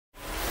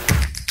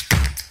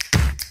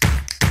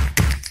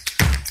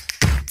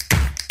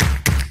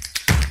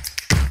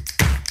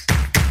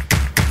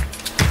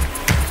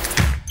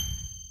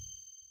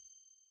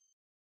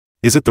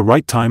Is it the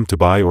right time to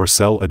buy or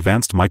sell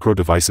Advanced Micro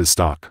Devices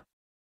stock?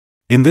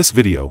 In this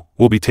video,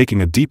 we'll be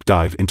taking a deep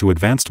dive into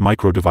Advanced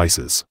Micro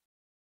Devices.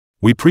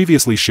 We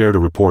previously shared a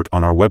report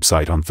on our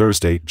website on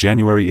Thursday,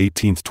 January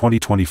 18,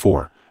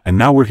 2024, and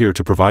now we're here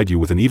to provide you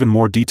with an even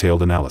more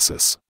detailed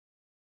analysis.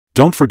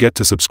 Don't forget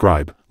to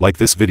subscribe, like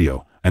this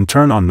video, and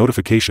turn on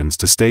notifications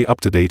to stay up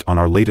to date on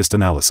our latest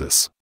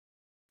analysis.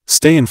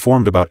 Stay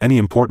informed about any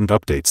important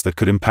updates that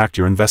could impact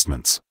your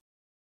investments.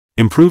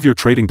 Improve your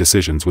trading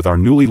decisions with our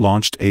newly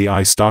launched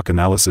AI stock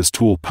analysis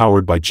tool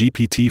powered by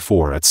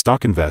GPT-4 at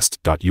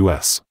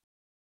StockInvest.us.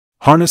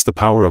 Harness the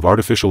power of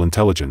artificial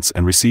intelligence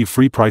and receive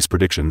free price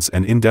predictions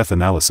and in-depth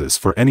analysis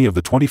for any of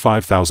the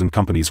 25,000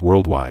 companies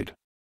worldwide.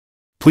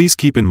 Please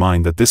keep in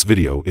mind that this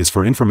video is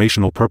for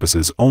informational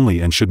purposes only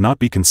and should not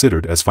be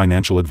considered as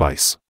financial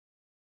advice.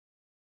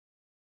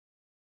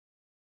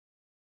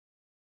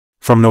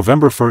 From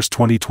November 1,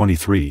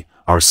 2023,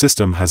 our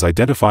system has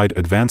identified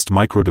Advanced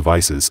Micro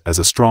Devices as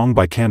a strong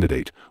buy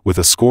candidate, with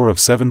a score of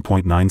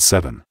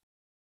 7.97.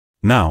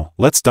 Now,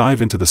 let's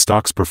dive into the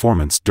stock's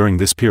performance during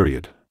this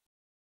period.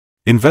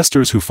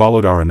 Investors who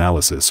followed our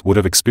analysis would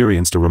have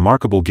experienced a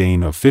remarkable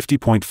gain of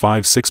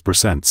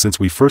 50.56% since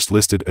we first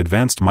listed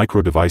Advanced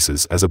Micro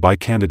Devices as a buy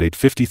candidate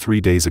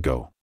 53 days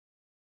ago.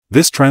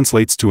 This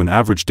translates to an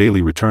average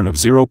daily return of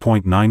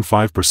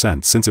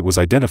 0.95% since it was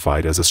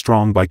identified as a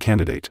strong buy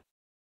candidate.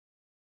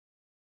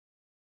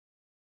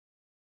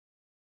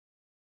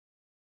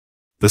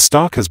 The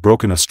stock has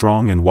broken a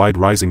strong and wide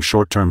rising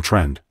short-term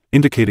trend,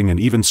 indicating an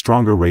even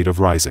stronger rate of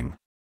rising.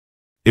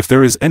 If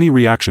there is any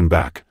reaction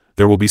back,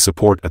 there will be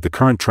support at the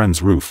current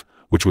trend's roof,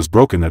 which was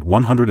broken at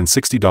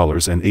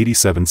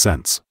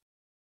 $160.87.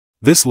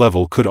 This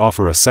level could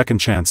offer a second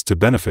chance to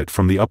benefit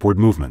from the upward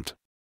movement.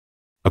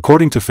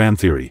 According to fan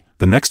theory,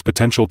 the next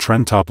potential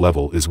trend top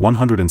level is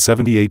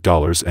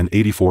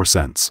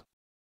 $178.84.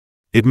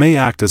 It may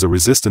act as a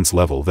resistance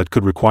level that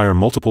could require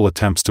multiple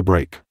attempts to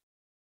break.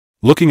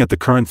 Looking at the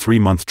current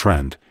 3-month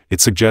trend,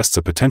 it suggests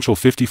a potential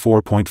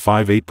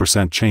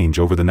 54.58% change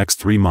over the next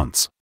 3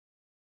 months.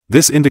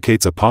 This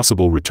indicates a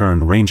possible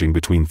return ranging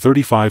between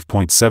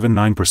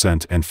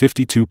 35.79% and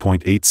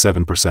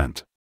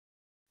 52.87%.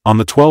 On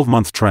the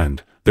 12-month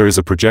trend, there is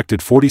a projected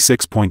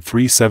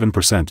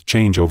 46.37%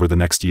 change over the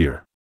next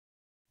year.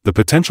 The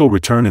potential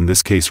return in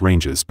this case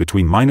ranges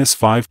between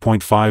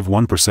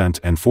 -5.51%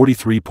 and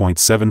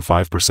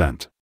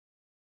 43.75%.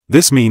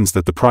 This means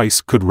that the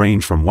price could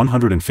range from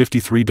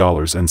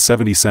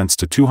 $153.70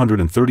 to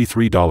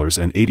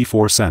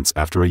 $233.84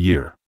 after a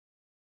year.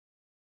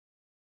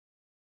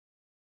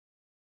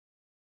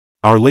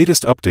 Our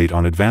latest update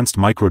on Advanced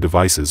Micro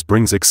Devices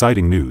brings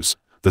exciting news.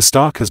 The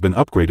stock has been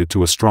upgraded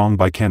to a strong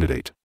buy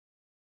candidate.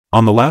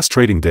 On the last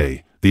trading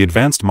day, the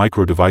Advanced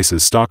Micro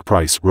Devices stock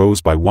price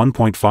rose by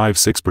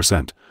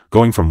 1.56%,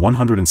 going from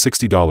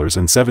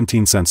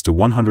 $160.17 to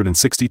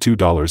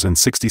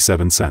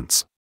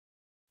 $162.67.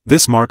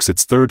 This marks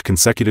its third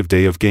consecutive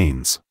day of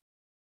gains.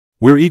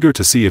 We're eager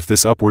to see if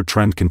this upward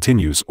trend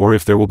continues or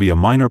if there will be a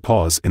minor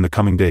pause in the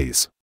coming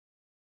days.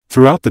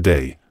 Throughout the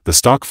day, the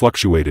stock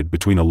fluctuated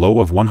between a low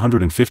of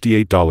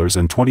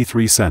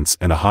 $158.23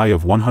 and a high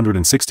of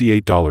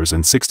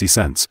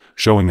 $168.60,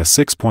 showing a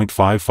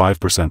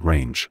 6.55%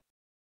 range.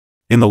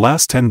 In the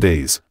last 10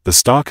 days, the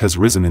stock has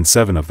risen in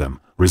 7 of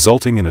them,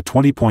 resulting in a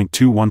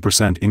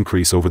 20.21%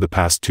 increase over the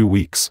past 2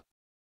 weeks.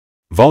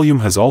 Volume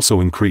has also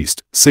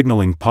increased,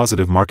 signaling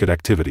positive market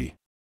activity.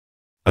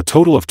 A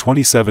total of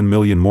 27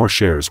 million more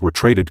shares were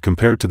traded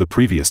compared to the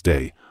previous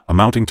day,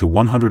 amounting to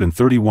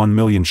 131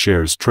 million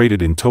shares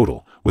traded in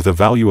total, with a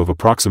value of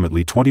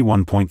approximately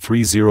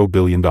 $21.30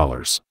 billion.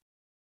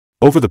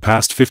 Over the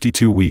past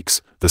 52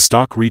 weeks, the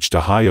stock reached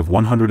a high of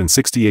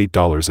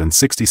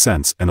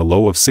 $168.60 and a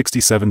low of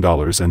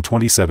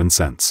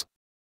 $67.27.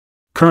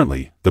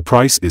 Currently, the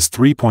price is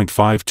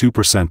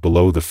 3.52%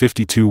 below the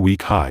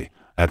 52-week high,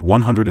 at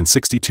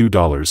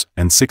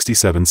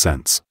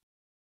 $162.67.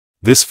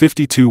 This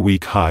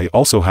 52-week high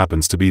also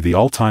happens to be the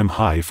all-time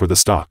high for the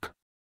stock.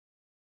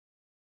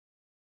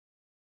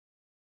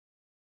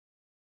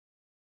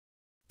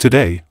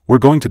 Today, we're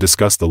going to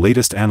discuss the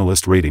latest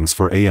analyst ratings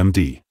for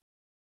AMD.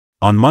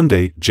 On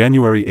Monday,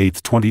 January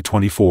 8,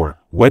 2024,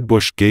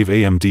 Wedbush gave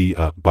AMD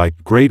a buy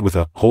grade with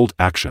a hold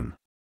action.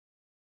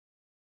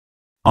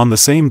 On the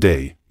same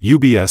day,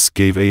 UBS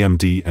gave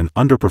AMD an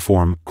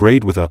underperform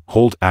grade with a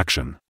hold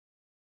action.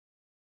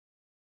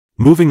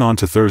 Moving on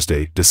to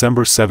Thursday,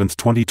 December 7,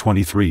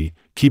 2023,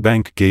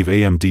 KeyBank gave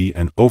AMD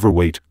an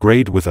overweight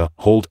grade with a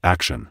hold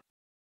action.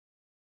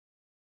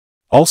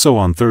 Also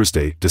on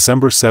Thursday,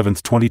 December 7,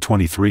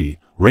 2023,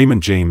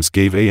 Raymond James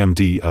gave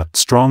AMD a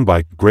strong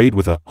buy grade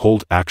with a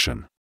hold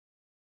action.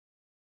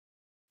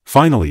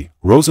 Finally,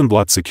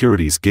 Rosenblatt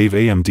Securities gave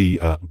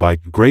AMD a buy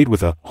grade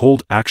with a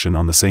hold action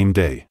on the same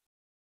day.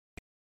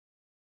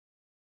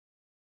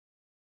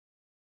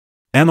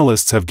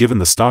 Analysts have given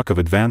the stock of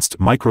Advanced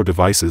Micro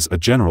Devices a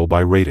general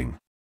buy rating.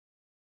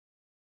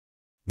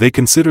 They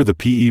consider the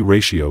PE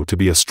ratio to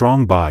be a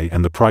strong buy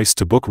and the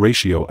price-to-book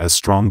ratio as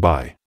strong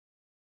buy.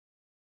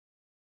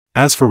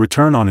 As for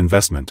return on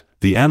investment,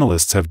 the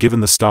analysts have given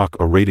the stock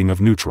a rating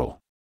of neutral.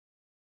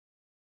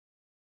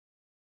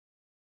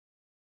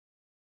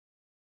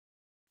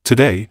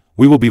 Today,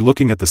 we will be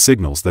looking at the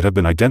signals that have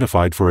been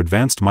identified for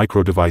Advanced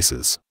Micro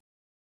Devices.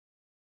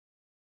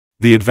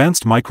 The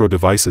Advanced Micro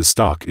Devices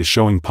stock is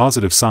showing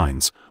positive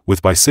signs,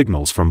 with buy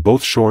signals from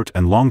both short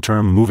and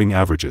long-term moving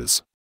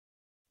averages.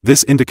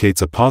 This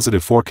indicates a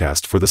positive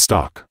forecast for the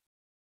stock.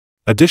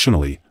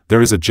 Additionally,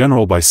 there is a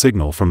general buy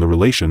signal from the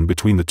relation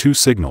between the two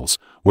signals,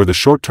 where the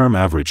short-term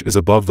average is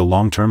above the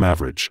long-term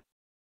average.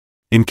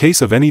 In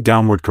case of any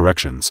downward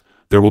corrections,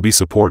 there will be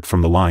support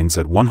from the lines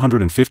at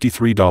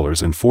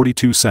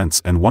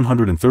 $153.42 and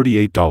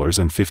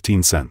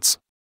 $138.15.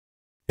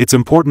 It's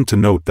important to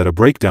note that a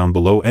breakdown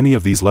below any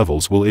of these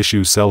levels will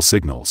issue sell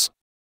signals.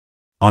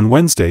 On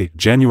Wednesday,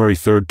 January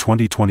 3,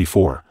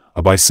 2024,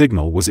 a buy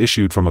signal was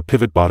issued from a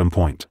pivot bottom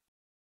point.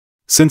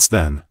 Since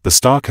then, the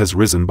stock has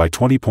risen by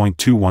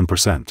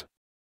 20.21%.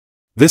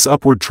 This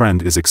upward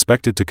trend is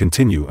expected to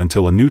continue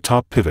until a new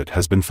top pivot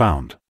has been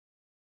found.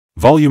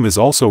 Volume is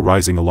also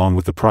rising along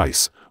with the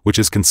price, which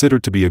is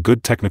considered to be a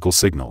good technical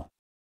signal.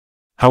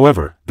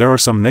 However, there are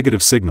some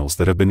negative signals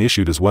that have been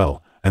issued as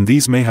well, and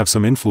these may have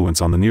some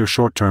influence on the near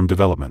short-term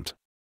development.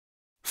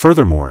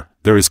 Furthermore,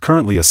 there is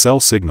currently a sell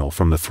signal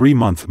from the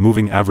 3-month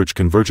Moving Average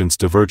Convergence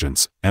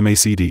Divergence,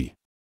 MACD.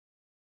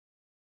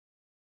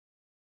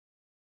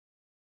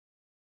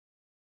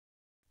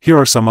 Here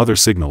are some other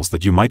signals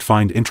that you might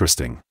find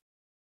interesting.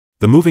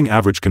 The Moving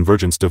Average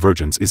Convergence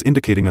Divergence is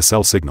indicating a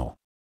sell signal.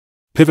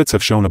 Pivots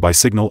have shown a buy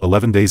signal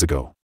 11 days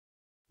ago.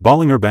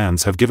 Bollinger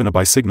Bands have given a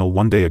buy signal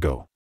 1 day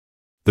ago.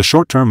 The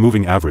short-term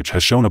moving average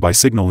has shown a buy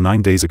signal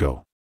 9 days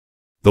ago.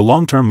 The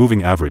long-term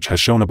moving average has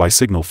shown a buy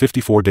signal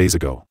 54 days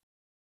ago.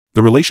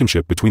 The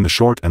relationship between the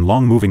short and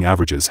long moving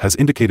averages has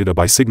indicated a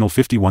buy signal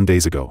 51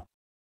 days ago.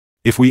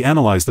 If we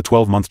analyze the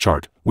 12-month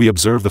chart, we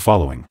observe the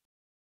following.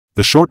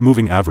 The short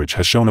moving average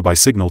has shown a buy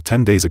signal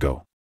 10 days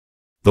ago.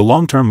 The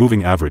long-term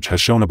moving average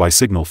has shown a buy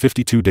signal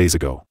 52 days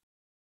ago.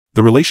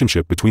 The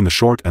relationship between the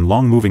short and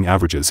long moving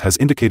averages has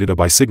indicated a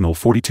buy signal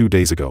 42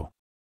 days ago.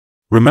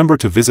 Remember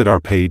to visit our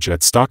page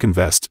at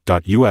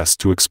StockInvest.us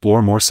to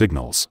explore more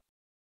signals.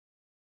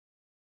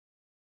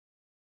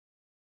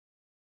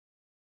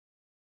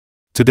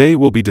 Today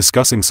we'll be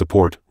discussing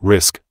support,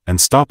 risk, and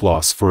stop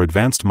loss for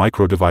Advanced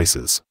Micro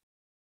Devices.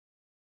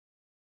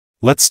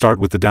 Let's start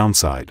with the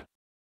downside.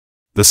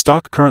 The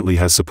stock currently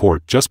has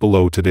support just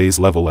below today's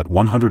level at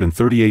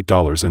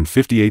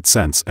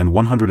 $138.58 and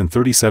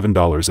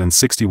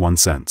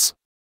 $137.61.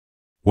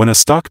 When a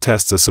stock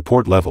tests a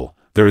support level,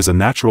 there is a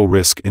natural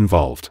risk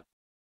involved.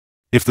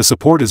 If the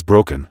support is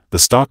broken, the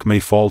stock may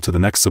fall to the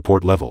next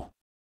support level.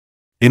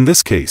 In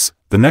this case,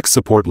 the next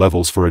support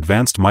levels for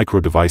Advanced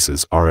Micro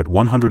Devices are at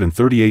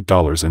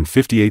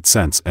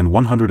 $138.58 and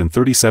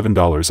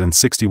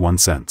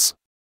 $137.61.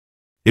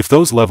 If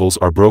those levels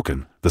are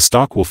broken, the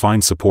stock will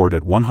find support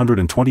at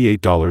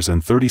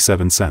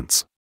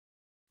 $128.37.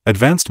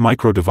 Advanced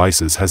Micro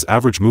Devices has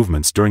average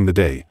movements during the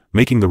day,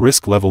 making the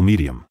risk level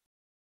medium.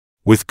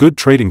 With good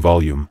trading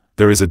volume,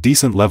 there is a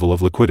decent level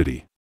of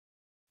liquidity.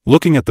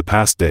 Looking at the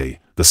past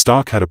day, the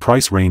stock had a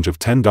price range of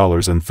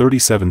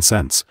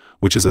 $10.37,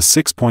 which is a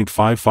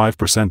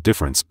 6.55%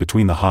 difference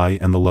between the high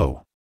and the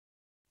low.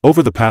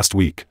 Over the past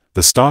week,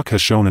 the stock has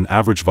shown an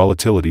average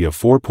volatility of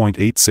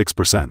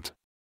 4.86%.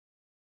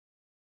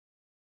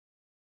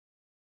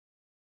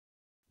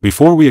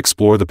 Before we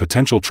explore the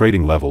potential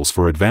trading levels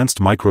for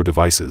Advanced Micro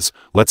Devices,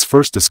 let's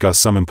first discuss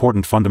some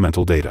important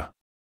fundamental data.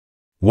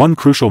 One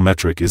crucial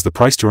metric is the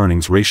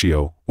price-to-earnings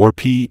ratio, or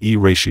PE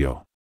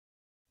ratio.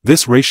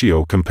 This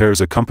ratio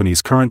compares a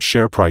company's current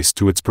share price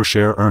to its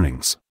per-share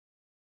earnings.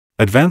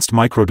 Advanced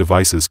Micro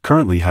Devices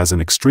currently has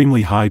an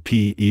extremely high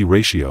PE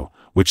ratio,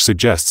 which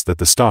suggests that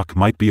the stock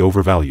might be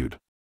overvalued.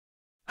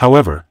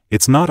 However,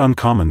 it's not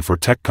uncommon for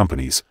tech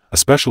companies,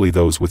 especially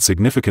those with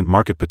significant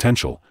market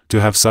potential,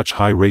 to have such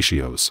high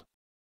ratios.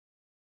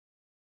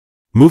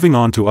 Moving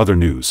on to other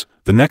news,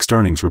 the next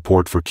earnings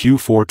report for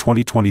Q4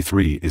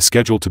 2023 is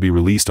scheduled to be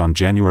released on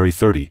January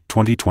 30,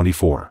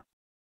 2024.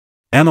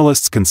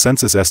 Analysts'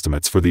 consensus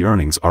estimates for the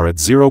earnings are at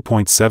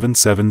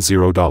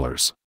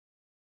 $0.770.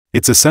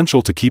 It's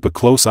essential to keep a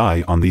close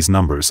eye on these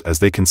numbers as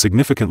they can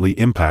significantly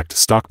impact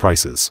stock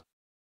prices.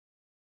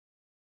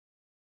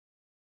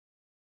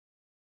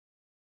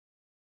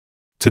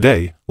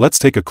 Today, let's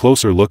take a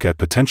closer look at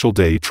potential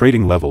day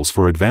trading levels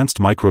for Advanced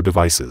Micro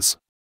Devices.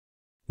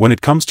 When it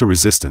comes to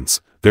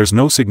resistance, there's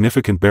no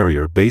significant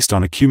barrier based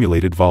on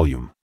accumulated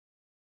volume.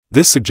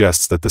 This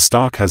suggests that the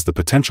stock has the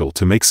potential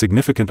to make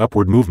significant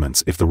upward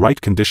movements if the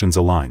right conditions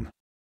align.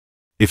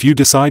 If you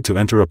decide to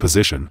enter a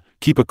position,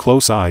 keep a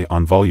close eye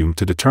on volume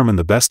to determine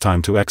the best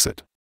time to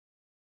exit.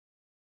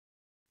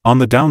 On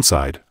the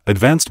downside,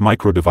 Advanced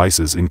Micro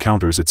Devices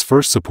encounters its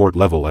first support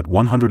level at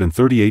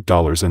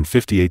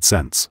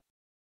 $138.58.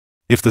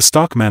 If the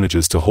stock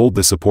manages to hold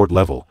this support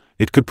level,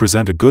 it could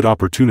present a good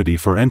opportunity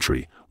for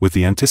entry, with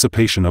the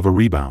anticipation of a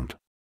rebound.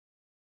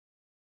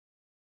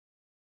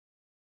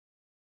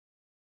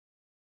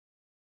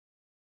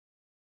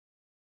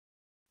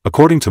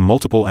 According to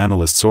multiple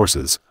analyst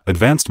sources,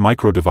 Advanced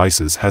Micro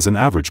Devices has an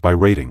average buy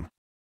rating.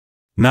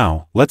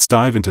 Now, let's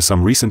dive into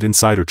some recent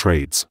insider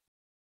trades.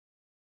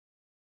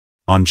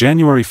 On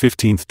January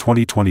 15,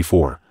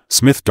 2024,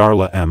 Smith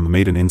Darla M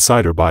made an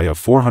insider buy of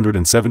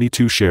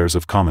 472 shares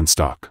of common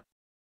stock.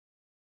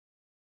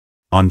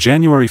 On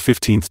January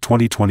 15,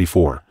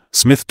 2024,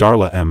 Smith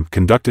Darla M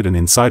conducted an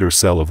insider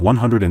sell of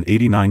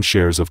 189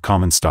 shares of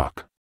common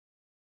stock.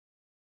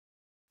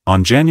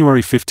 On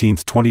January 15,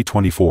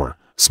 2024,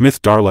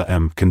 Smith Darla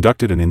M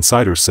conducted an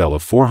insider sell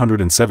of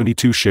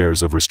 472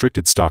 shares of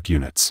restricted stock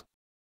units.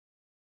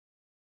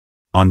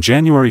 On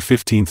January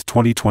 15,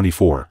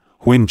 2024,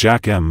 Huin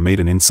Jack M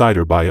made an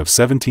insider buy of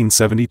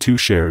 1772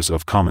 shares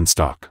of common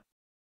stock.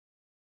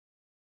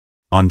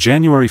 On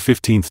January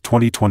 15,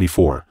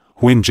 2024,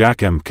 Huin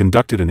Jack M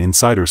conducted an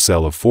insider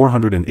sell of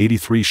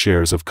 483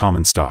 shares of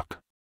common stock.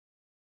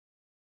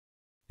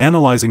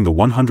 Analyzing the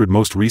 100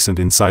 most recent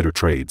insider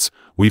trades,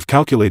 we've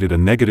calculated a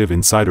negative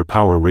insider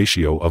power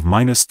ratio of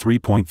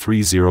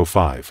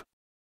 -3.305.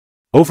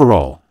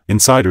 Overall,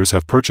 insiders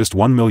have purchased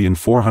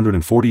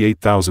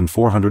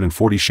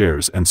 1,448,440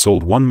 shares and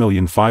sold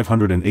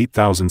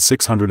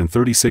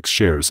 1,508,636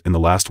 shares in the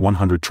last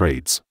 100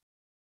 trades.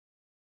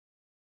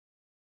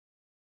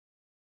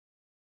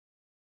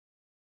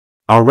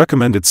 Our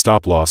recommended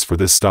stop loss for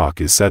this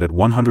stock is set at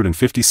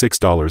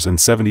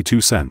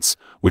 $156.72,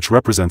 which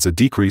represents a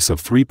decrease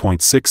of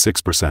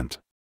 3.66%.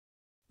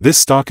 This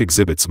stock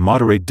exhibits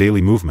moderate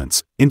daily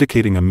movements,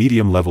 indicating a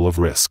medium level of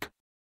risk.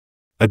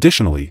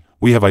 Additionally,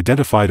 we have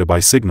identified a buy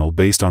signal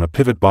based on a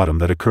pivot bottom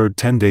that occurred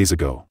 10 days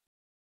ago.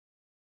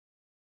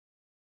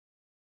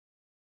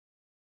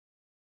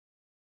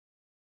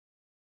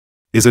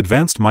 Is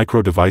Advanced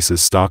Micro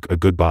Devices stock a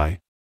good buy?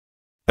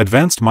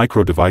 Advanced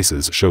Micro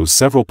Devices shows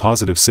several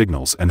positive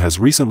signals and has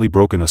recently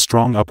broken a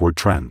strong upward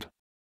trend.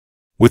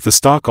 With the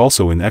stock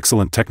also in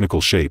excellent technical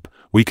shape,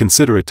 we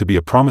consider it to be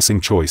a promising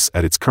choice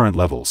at its current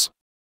levels.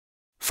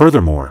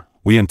 Furthermore,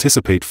 we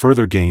anticipate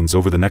further gains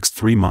over the next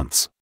 3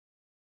 months.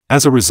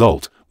 As a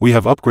result, we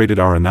have upgraded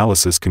our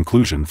analysis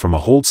conclusion from a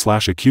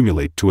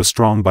hold/accumulate to a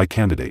strong buy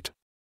candidate.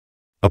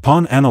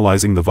 Upon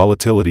analyzing the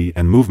volatility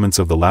and movements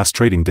of the last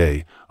trading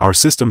day, our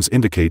systems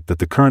indicate that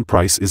the current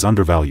price is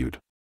undervalued.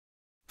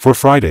 For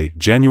Friday,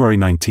 January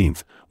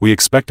 19th, we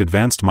expect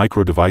Advanced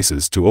Micro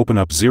Devices to open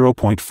up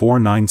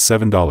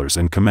 $0.497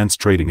 and commence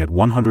trading at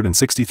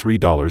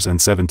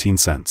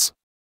 $163.17.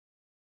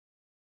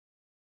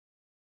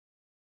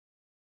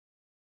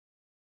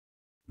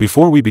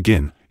 Before we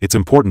begin, it's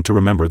important to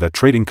remember that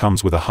trading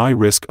comes with a high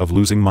risk of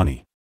losing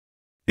money.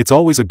 It's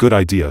always a good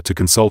idea to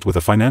consult with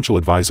a financial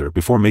advisor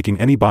before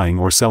making any buying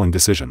or selling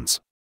decisions.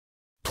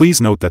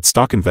 Please note that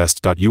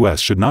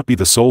StockInvest.us should not be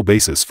the sole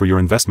basis for your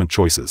investment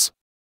choices.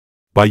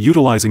 By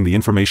utilizing the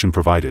information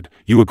provided,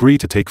 you agree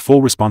to take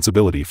full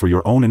responsibility for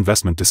your own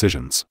investment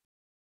decisions.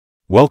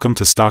 Welcome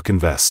to Stock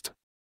Invest.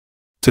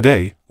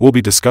 Today, we'll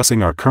be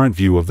discussing our current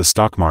view of the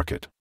stock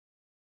market.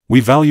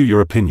 We value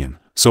your opinion,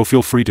 so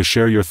feel free to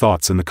share your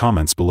thoughts in the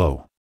comments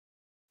below.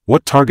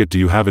 What target do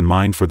you have in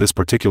mind for this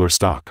particular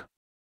stock?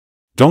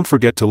 Don't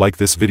forget to like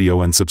this video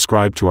and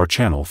subscribe to our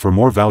channel for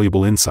more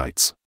valuable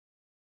insights.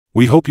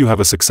 We hope you have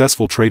a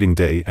successful trading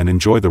day and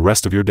enjoy the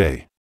rest of your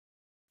day.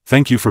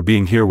 Thank you for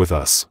being here with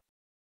us.